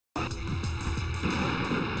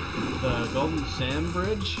the Golden Sand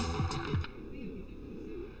Bridge.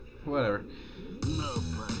 Whatever.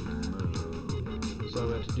 So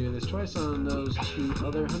we have to do this twice on those two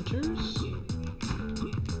other hunters.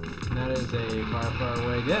 And that is a far, far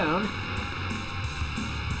way down.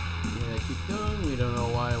 Yeah, keep going. We don't know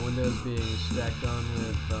why a window is being stacked on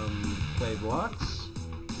with clay blocks.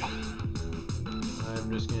 I'm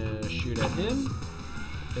just gonna shoot at him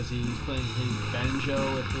because he's playing his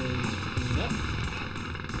banjo with his freaking neck.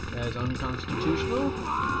 That is unconstitutional,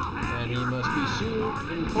 and he must be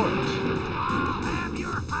sued in court.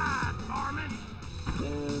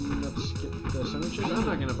 And let's skip the signatures. I'm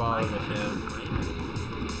not gonna bother with him.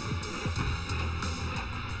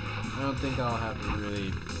 I don't think I'll have to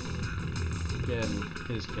really get in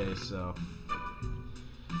his case, so.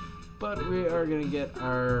 But we are gonna get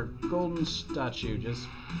our golden statue just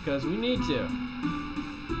because we need to.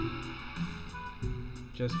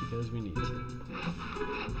 Just because we need to.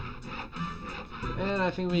 And I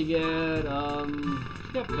think we get,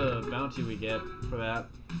 forget the bounty we get for that.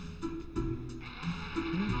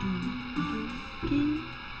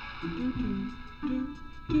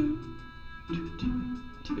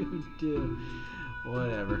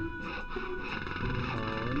 Whatever.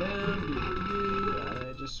 Falling down,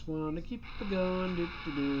 I just want to keep it going,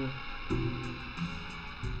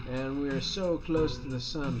 And we are so close to the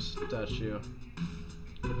sun statue.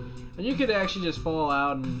 And you could actually just fall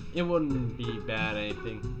out and it wouldn't be bad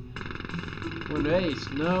anything. One ace.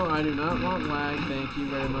 No, I do not want lag, thank you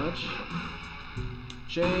very much.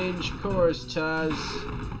 Change course, Taz.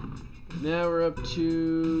 Now we're up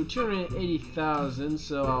to 280,000,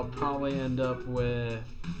 so I'll probably end up with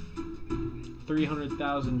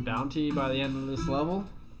 300,000 bounty by the end of this level.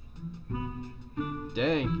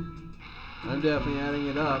 Dang. I'm definitely adding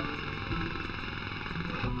it up.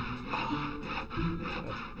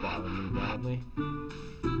 That's bothering me badly.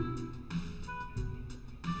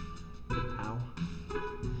 Ow.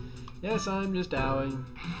 Yes, I'm just owing.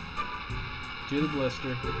 To the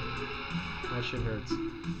blister. That shit hurts.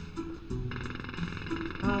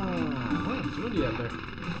 Well, it's windy out there.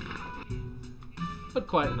 But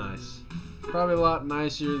quite nice. Probably a lot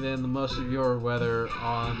nicer than the most of your weather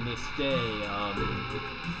on this day.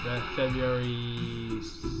 February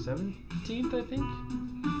 17th, I think?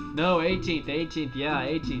 No, 18th. 18th, yeah,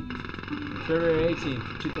 18th. February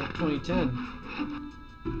 18th, 2010.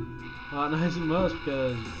 A lot nicer than most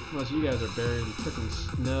because most of you guys are buried in freaking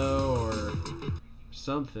snow or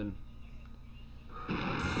something.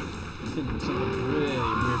 It's been something really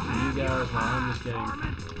weird for you guys while I'm just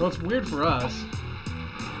getting... Well, it's weird for us.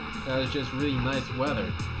 That is just really nice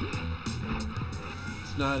weather.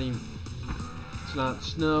 It's not even... It's not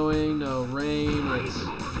snowing, no rain,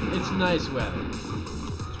 it's nice weather.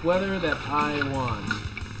 It's weather that I want.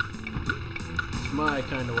 It's my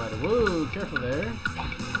kind of weather. Whoa, careful there.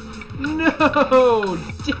 No!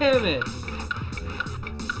 Damn it!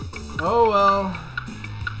 Oh well.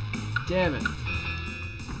 Damn it.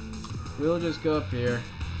 We'll just go up here.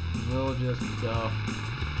 We'll just go.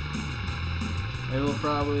 And we'll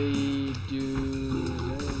probably do...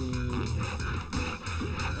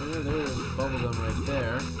 Oh, there's bubblegum right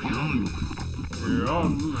there.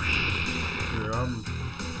 Yum. Yum.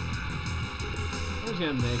 I'm just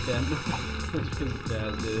gonna make that just because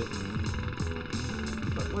Dad did it.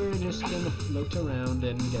 But we're just gonna float around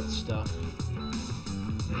and get stuff.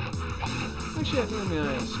 Actually, I think I'm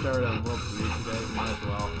gonna start on World 3 today. Might as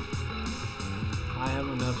well. I have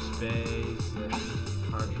enough space,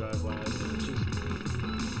 hard drive wise, and it's just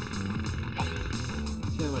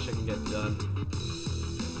see how much I can get done.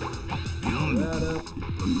 Blow that up.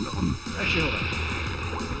 Actually, hold on.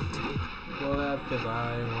 Blow that because I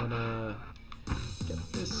wanna get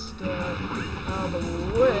this stuff out of the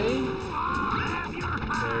way.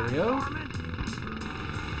 There we go.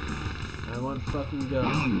 I want fucking go.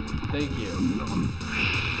 Thank you.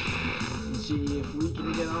 Let's see if we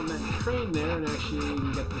can get on that crane there and actually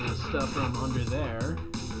get the stuff from under there.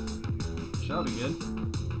 That'll be good.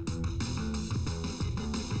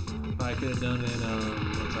 I could have done it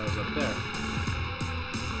once I was up there.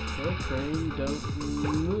 Okay, crane, don't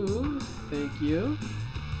move. Thank you.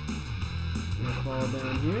 I'm gonna fall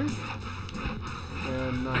down here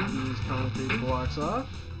and knock these concrete blocks off.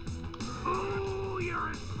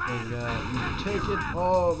 And take it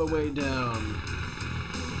all the way down.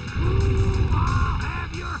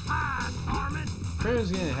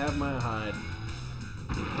 Crane's gonna have my hide.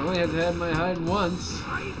 I only have to have my hide once.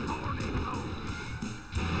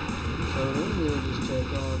 So then we'll just take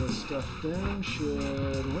all this stuff down.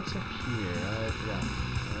 What's up here? I forgot.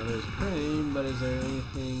 There's a crane, but is there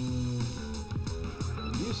anything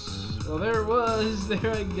of use? Well, there it was.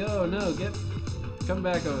 There I go. No, come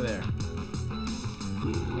back over there.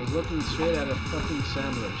 I was looking straight at a fucking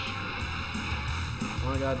sandwich. I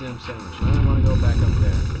want a goddamn sandwich. I don't want to go back up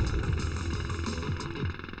there.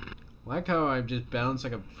 Like how I just bounce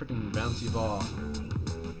like a freaking bouncy ball.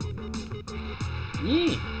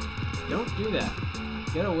 Yee! Don't do that.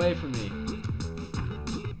 Get away from me.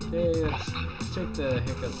 Okay, let's take the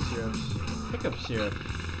hiccup syrup. Hiccup syrup.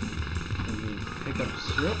 I mean, hiccup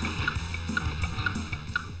syrup.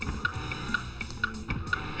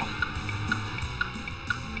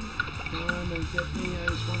 Come and get me. I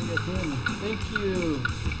just want to get him. Thank you.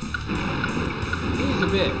 He's a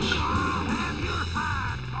bitch.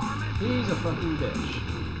 He's a fucking bitch.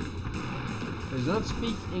 Does not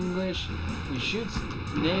speak English. He shoots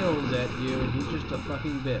nails at you, and he's just a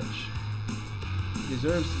fucking bitch. He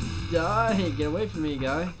deserves to die. Get away from me,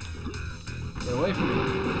 guy. Get away from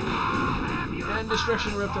me. And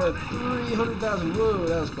destruction, we're up to 300,000. Whoa,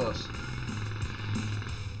 that was close.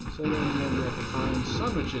 So then we have to find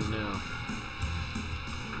sandwiches now.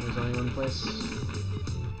 There's only one place.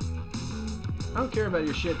 I don't care about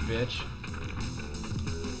your shit, bitch.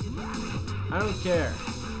 I don't care.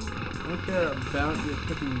 I don't care about your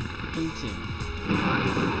freaking painting.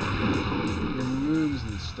 Your moves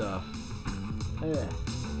and stuff. Yeah.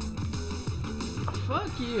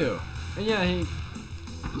 Fuck you. And yeah,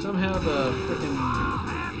 somehow the freaking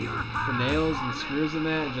nails and screws in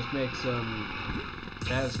that just makes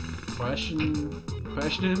Taz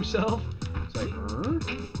question himself. It's like, huh?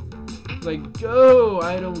 It's like, go!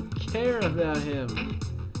 I don't care about him.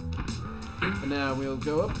 And now we'll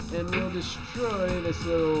go up and we'll destroy this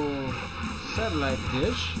little satellite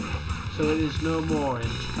dish, so it is no more and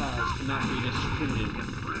Taz cannot be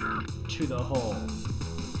distributed to the hole.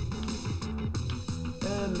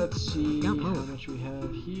 And let's see how much we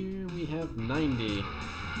have here. We have 90.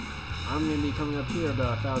 I'm going to be coming up here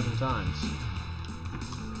about 1,000 times.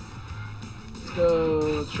 Let's go,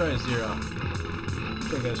 let's try 0.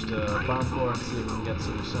 Take us to Bomb 4 and see if we can get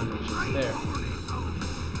some sandwiches there.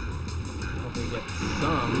 Hopefully get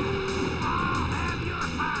some.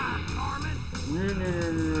 No.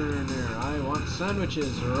 I want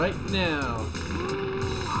sandwiches right now.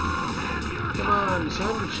 Come on,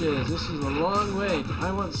 sandwiches. This is a long wait.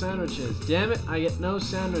 I want sandwiches. Damn it, I get no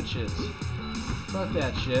sandwiches. Fuck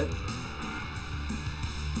that shit.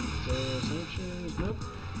 Is there sandwiches? Nope.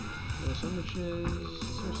 No sandwiches.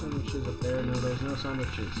 Is there sandwiches up there? No, there's no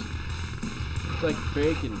sandwiches. It's like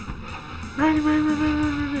bacon.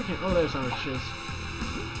 Bacon. Oh, there's sandwiches.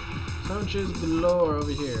 Sandwiches galore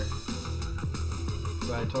over here.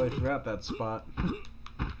 So I totally forgot that spot.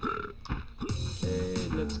 Okay,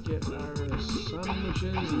 let's get our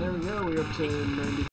sandwiches, and there we go, we're up to 90.